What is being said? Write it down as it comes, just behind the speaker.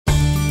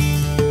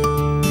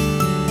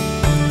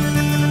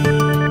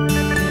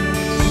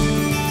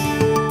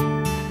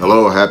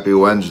Hello, happy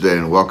Wednesday,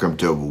 and welcome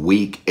to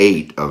week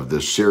 8 of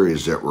this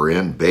series that we're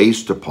in,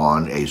 based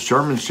upon a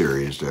sermon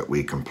series that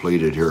we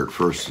completed here at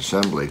First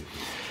Assembly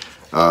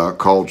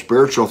called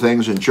Spiritual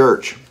Things in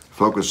Church,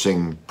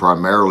 focusing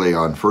primarily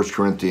on 1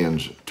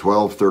 Corinthians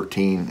 12,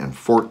 13, and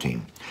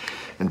 14.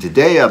 And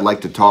today I'd like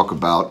to talk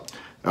about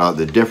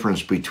the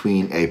difference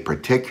between a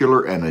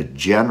particular and a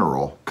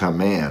general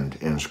command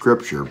in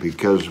Scripture,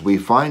 because we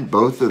find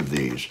both of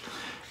these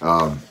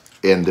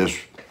in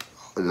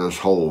this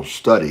whole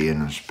study,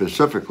 and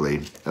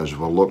specifically as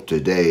we'll look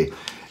today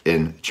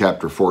in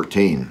chapter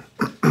 14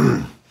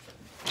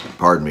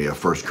 pardon me,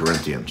 of 1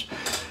 Corinthians.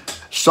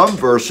 Some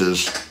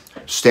verses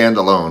stand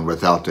alone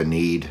without the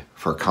need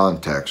for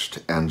context,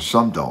 and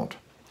some don't.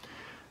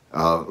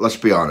 Let's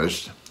be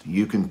honest,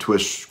 you can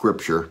twist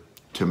Scripture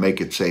to make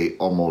it say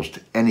almost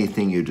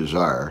anything you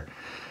desire,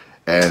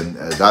 and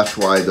that's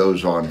why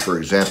those on, for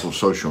example,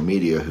 social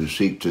media who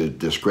seek to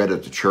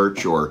discredit the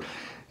church or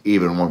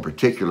even one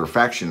particular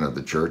faction of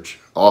the church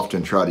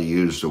often try to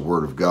use the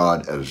Word of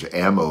God as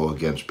ammo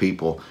against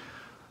people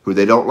who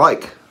they don't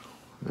like,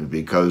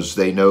 because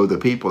they know the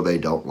people they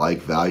don't like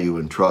value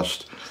and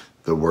trust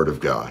the Word of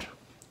God.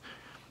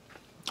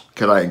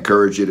 Can I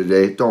encourage you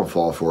today? Don't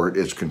fall for it.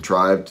 It's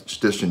contrived, it's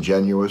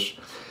disingenuous,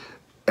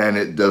 and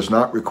it does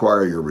not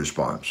require your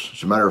response.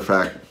 As a matter of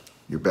fact,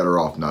 you're better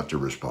off not to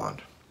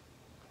respond.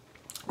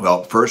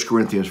 Well, 1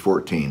 Corinthians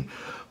 14,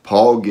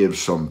 Paul gives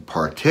some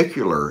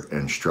particular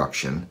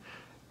instruction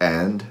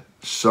and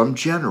some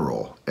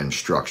general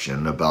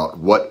instruction about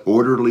what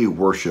orderly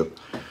worship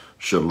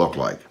should look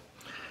like.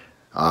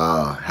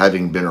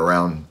 Having been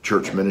around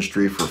church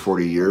ministry for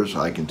 40 years,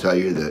 I can tell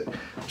you that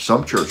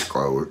some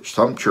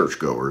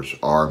churchgoers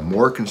are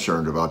more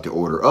concerned about the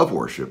order of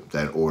worship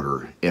than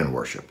order in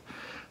worship.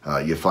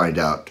 You find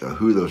out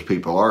who those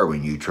people are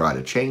when you try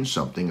to change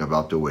something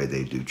about the way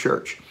they do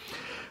church.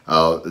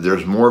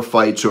 There's more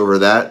fights over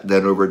that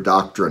than over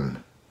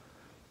doctrine.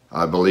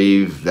 I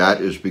believe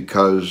that is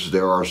because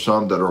there are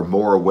some that are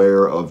more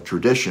aware of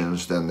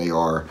traditions than they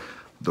are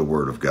the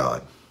Word of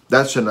God.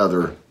 That's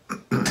another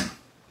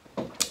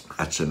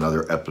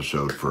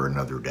episode for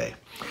another day.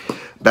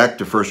 Back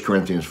to 1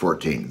 Corinthians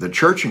 14. The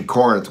church in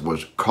Corinth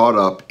was caught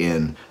up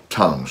in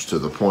tongues to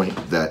the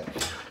point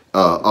that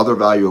other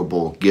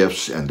valuable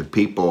gifts and the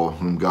people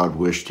whom God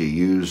wished to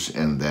use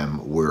in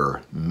them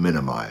were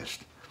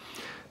minimized.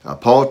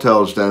 Paul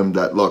tells them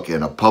that, look,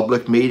 in a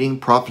public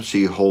meeting,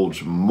 prophecy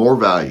holds more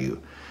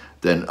value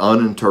than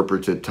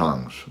uninterpreted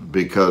tongues,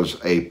 because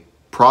a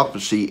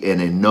prophecy in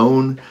a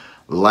known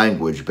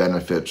language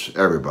benefits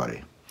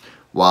everybody,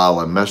 while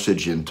a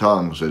message in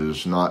tongues that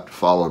is not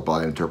followed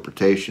by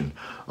interpretation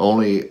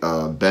only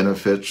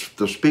benefits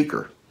the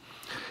speaker.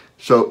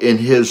 So in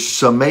his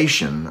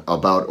summation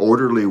about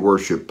orderly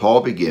worship, Paul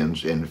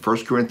begins in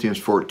 1 Corinthians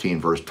 14,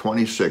 verse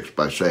 26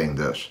 by saying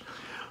this: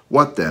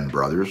 "What then,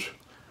 brothers?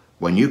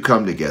 When you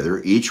come together,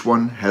 each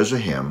one has a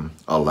hymn,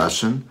 a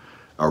lesson,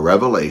 a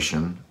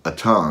revelation, a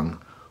tongue,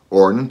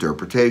 or an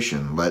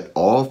interpretation. Let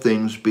all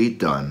things be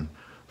done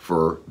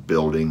for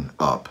building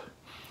up."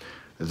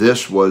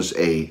 This was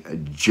a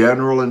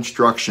general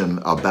instruction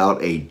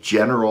about a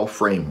general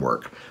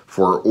framework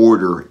for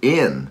order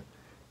in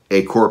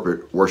a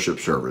corporate worship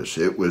service.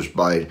 It was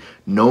by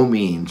no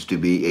means to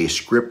be a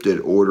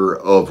scripted order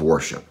of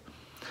worship.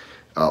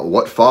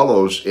 What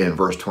follows in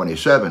verse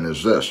 27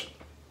 is this: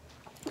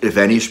 "If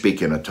any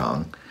speak in a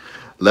tongue,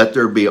 let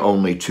there be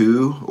only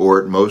 2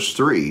 or at most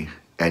 3,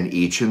 and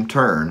each in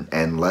turn,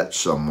 and let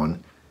someone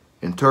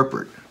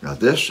interpret." Now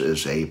this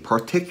is a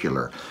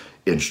particular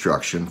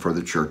instruction for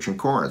the church in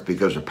Corinth,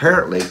 because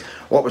apparently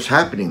what was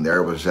happening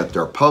there was that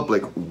their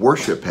public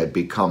worship had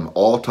become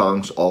all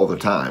tongues all the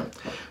time,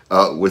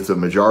 with the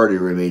majority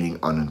remaining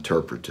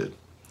uninterpreted.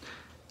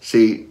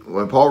 See,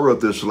 when Paul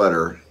wrote this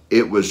letter,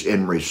 it was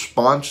in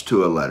response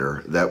to a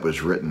letter that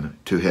was written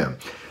to him.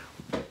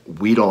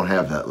 We don't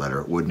have that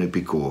letter. Wouldn't it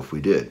be cool if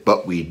we did?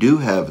 But we do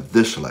have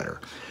this letter.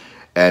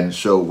 And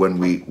so when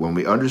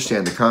we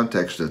understand the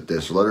context that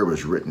this letter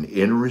was written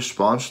in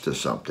response to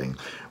something,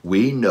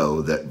 we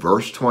know that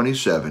verse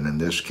 27 in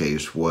this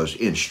case was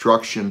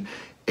instruction,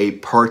 a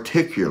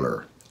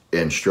particular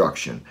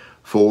instruction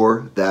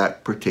for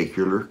that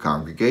particular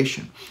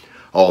congregation.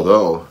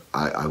 Although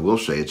I will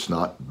say it's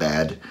not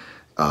bad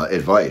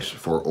advice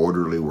for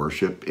orderly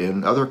worship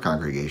in other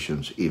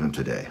congregations even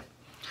today.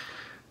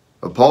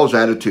 Paul's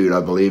attitude, I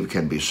believe,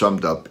 can be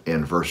summed up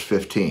in verse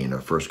 15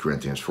 of 1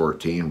 Corinthians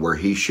 14, where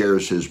he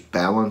shares his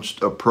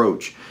balanced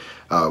approach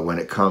when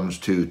it comes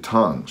to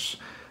tongues.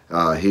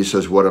 He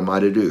says, "What am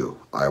I to do?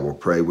 I will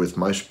pray with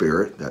my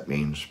spirit," that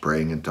means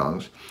praying in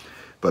tongues,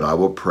 "but I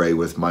will pray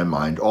with my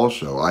mind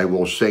also. I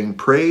will sing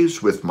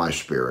praise with my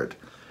spirit,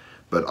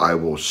 but I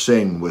will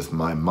sing with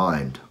my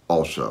mind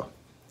also."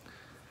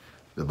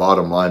 The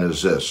bottom line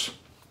is this: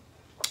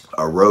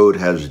 a road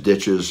has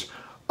ditches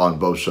on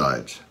both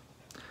sides.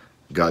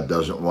 God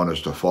doesn't want us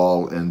to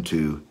fall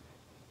into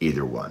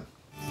either one.